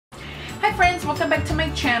Hi friends, welcome back to my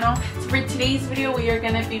channel. So for today's video we are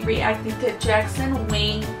going to be reacting to Jackson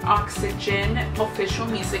WANG Oxygen official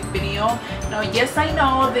music video. Now yes, I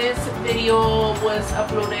know this video was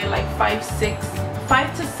uploaded like 5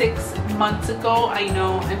 to 6 months ago. I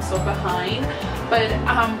know I'm so behind, but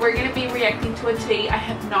we're going to be reacting to it today. I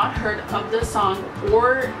have not heard of the song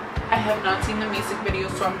or I have not seen the music video,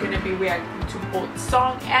 so I'm going to be reacting to both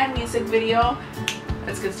song and music video.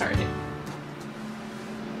 Let's get started.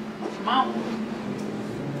 Come on.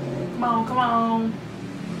 Come on, come on.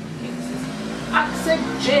 Okay, this is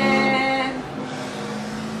Oxygen.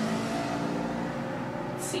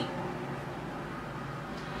 Let's see.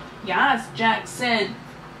 Yes, Jackson.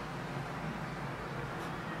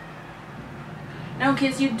 Now in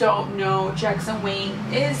case you don't know, Jackson WANG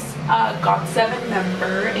is a GOT7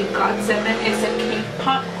 member, and GOT7 is a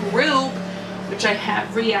K-pop group which I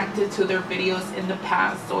have reacted to their videos in the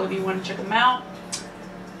past, so if you want to check them out,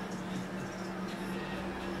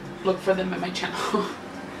 look for them at my channel.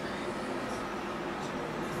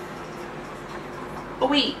 Oh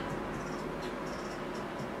wait,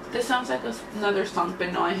 this sounds like another song,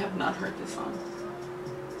 but no, I have not heard this song.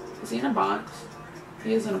 Is he in a box?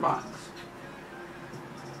 He is in a box.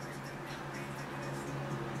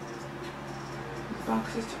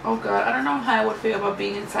 Boxes. Oh god, I don't know how I would feel about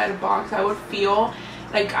being inside a box. I would feel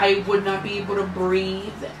like I would not be able to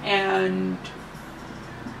breathe, and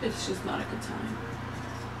it's just not a good time.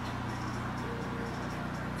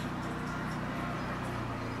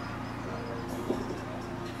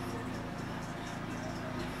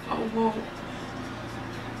 Oh, whoa.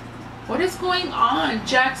 What is going on?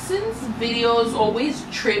 Jackson's videos always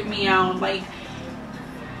trip me out. Like,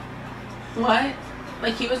 what?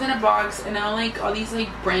 Like, he was in a box and now like all these like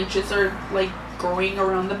branches are like growing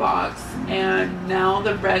around the box, and now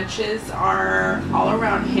the branches are all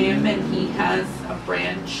around him, and he has a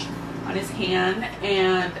branch on his hand,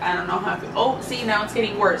 and I don't know how oh, see, now it's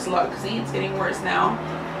getting worse. Look, see, it's getting worse now.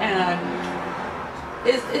 And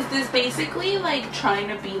is this basically like trying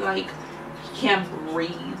to be like he can't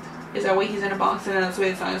breathe? Is that why he's in a box, and that's why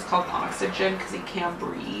the song is called Oxygen, because he can't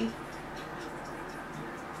breathe?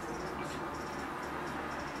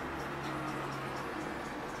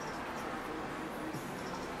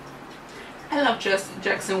 I love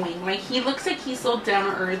Jackson WANG. Like, he looks like he's so down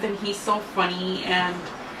to earth, and he's so funny, and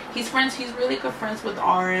he's really good friends with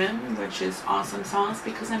RM, which is awesome sauce,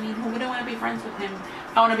 because I mean, who wouldn't want to be friends with him?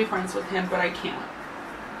 I want to be friends with him, but I can't.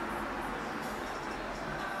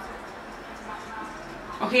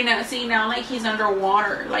 Okay, now see, now like he's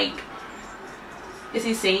underwater. Like, is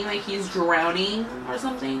he saying like he's drowning or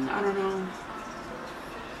something? I don't know.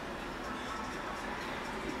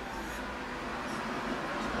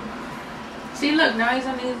 See, look, now he's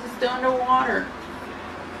still underwater.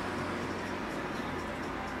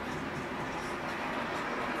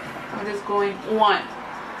 What is going on?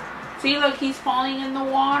 See, look, he's falling in the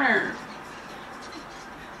water.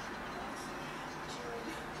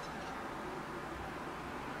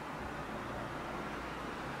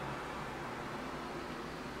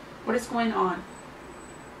 What is going on?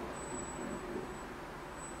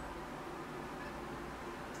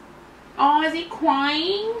 Oh, is he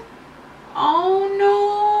crying? Oh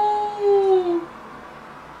no!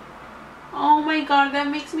 Oh my god, that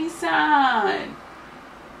makes me sad.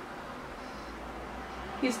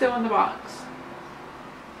 He's still in the box.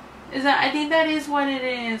 Is that? I think that is what it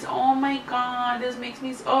is. Oh my god, this makes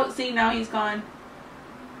me. Oh, see, now he's gone.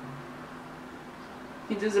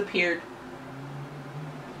 He disappeared.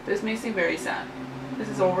 This makes me very sad. This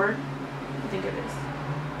is over. I think it is.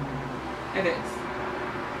 It is.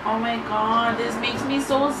 Oh my god, this makes me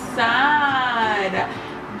so sad.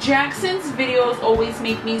 Jackson's videos always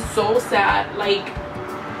make me so sad. Like,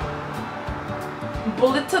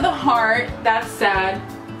 bullet to the heart, that's sad.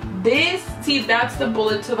 This, see, that's the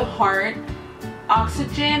bullet to the heart.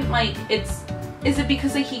 Oxygen, like, is it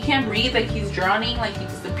because like he can't breathe, like he's drowning, like he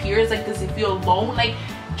disappears, like does he feel alone? Like,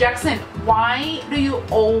 Jackson, why do you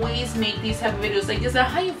always make these type of videos? Like, is that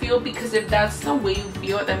how you feel? Because if that's the way you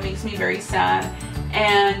feel, that makes me very sad.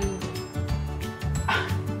 And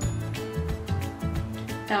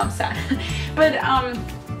now I'm sad. But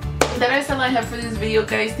that is all I have for this video,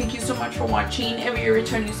 guys. Thank you so much for watching. If you're a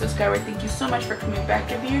returning subscriber, thank you so much for coming back.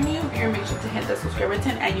 If you're new here, make sure to hit that subscribe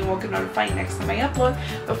button and you will get notified next time I upload.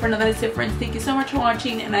 But for now, that is it, friends. Thank you so much for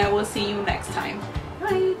watching, and I will see you next time.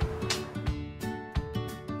 Bye.